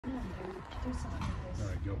do something with this. All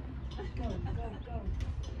right, go. Go, go, go, go.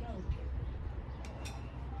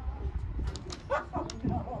 Oh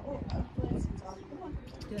no. Come on.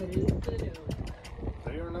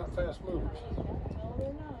 They are not fast movers. No,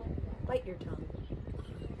 they're not. Bite your tongue.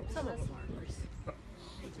 Some of them are worse.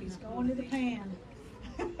 He's going to the pan.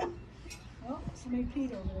 Oh, somebody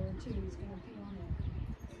peed over there too. He's going to pee on there.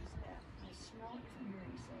 Who's that? I smell it from here,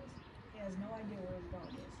 he says. He has no idea where his dog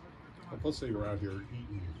is. Well, let's say you're out here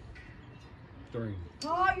eating during.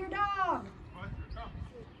 Call your dog!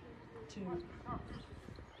 Two.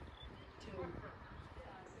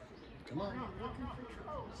 Come on.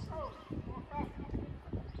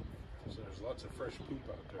 So there's lots of fresh poop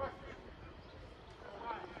out there.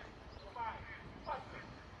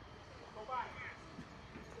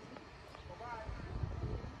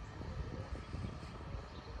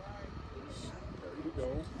 There you go.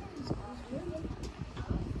 There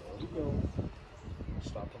you go.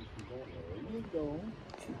 Stop them from going. There you go.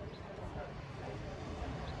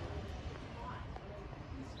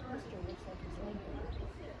 Mr. looks like he's limping.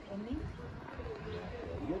 Doesn't he?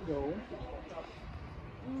 There you go.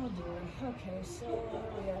 Oh dear. Okay, so where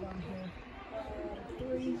are we at on here?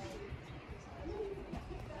 3.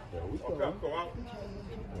 There we go. Go out.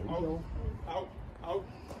 There we go. Out. Out.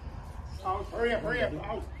 Out. Hurry up. Hurry up.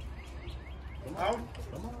 Out. Out.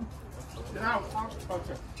 Come on. Get out. Out.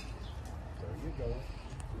 Okay. There you go.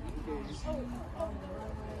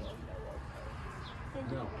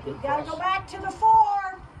 No, You good gotta cross. go back to the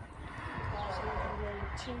 4. So you can go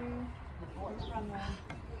 2. Run there.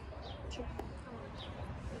 2.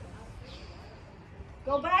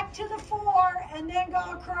 Go back to the 4 and then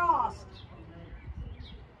go across.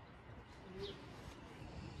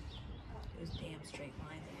 Those damn straight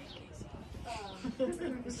lines in that case.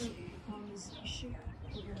 On this sheet,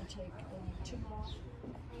 we're gonna take 2 off.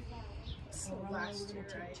 So Runway, last we're year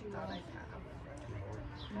gonna I take 2 thought off. I'd have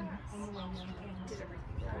On the runway. did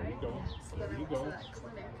everything There you right. go. So There then I you went go. to that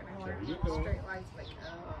clinic and I There learned you all go. straight lines like, oh,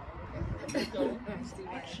 okay. I see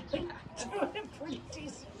why. Actually, doing a pretty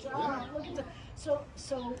decent job. Look at the so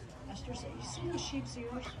Esther said, you see those sheep's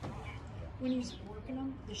ears? When he's working them,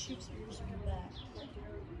 the sheep's ears will be back.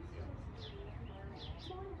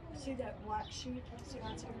 See that black sheep? See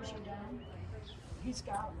how its ears are down? He's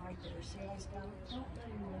got them right there. See how he's got them? No, not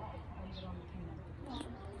anymore. I'll get on the peanut.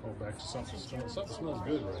 Oh, back to something. Something smells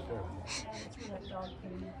good right there. Yeah, that's where that dog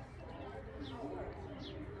peed.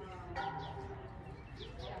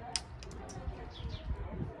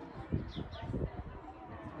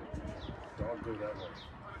 Dog go that way.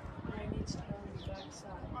 Yeah, he needs to go on the back side.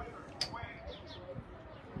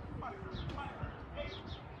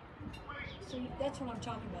 See, that's what I'm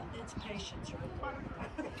talking about. It's patience right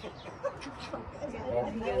there.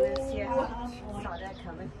 Oh, goodness, yeah. Oh, Saw that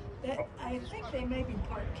coming. I think they may be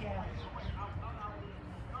part cat.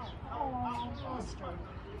 Oh, Buster.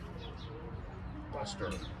 Buster.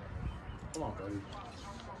 Come on, buddy.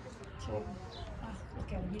 Two.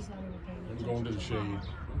 Look at him. He's not even paying I'm attention. going to the shade.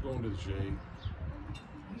 I'm going to the shade.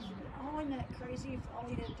 Oh, isn't that crazy? If all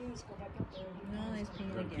he had to do is go back up there. No, he's peeing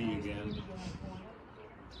Gonna again. pee again. He's down.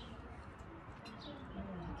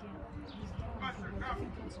 If he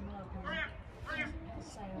puts him up here.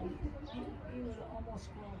 Sam, he would almost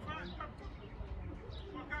qualify.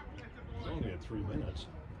 He's only had 3 minutes.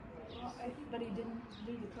 Well, but he didn't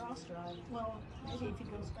do the cross drive. Well, maybe if he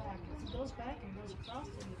goes back. If he goes back and goes across,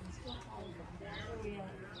 then he can still qualify. Where are we at?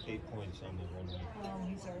 8 points on the runway. Oh,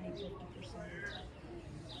 he's already 50%.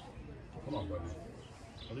 Come on, buddy.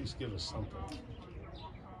 At least give us something.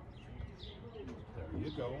 There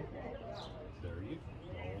you go. There you go.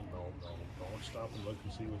 No. Don't stop and look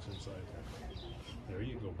and see what's inside there. There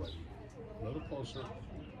you go, buddy. A little closer.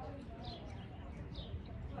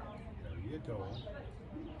 There you go.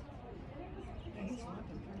 Yeah, he's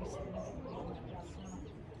looking pretty significant.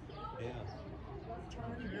 Yeah.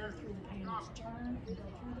 Turn and go through the paintings. Turn and go through the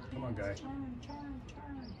paintings. Come on, guy. Turn.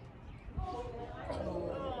 Oh,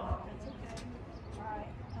 that's okay. All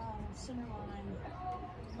right, center line.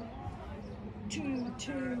 2,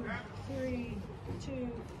 2, 3,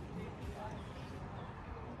 2.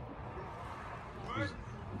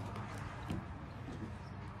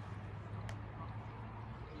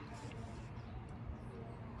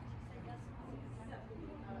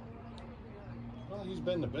 Well, he's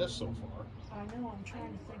been the best so far. I know, I'm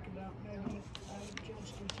trying to think about maybe I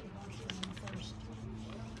judged him too harshly on the first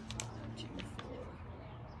 2, 4.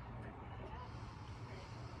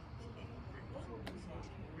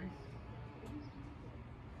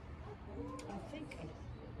 I think I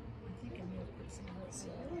may have put some of that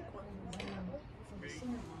silver for the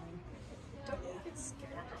center line. Don't get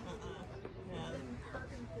scared.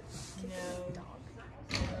 No.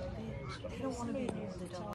 don't want to be near the dog.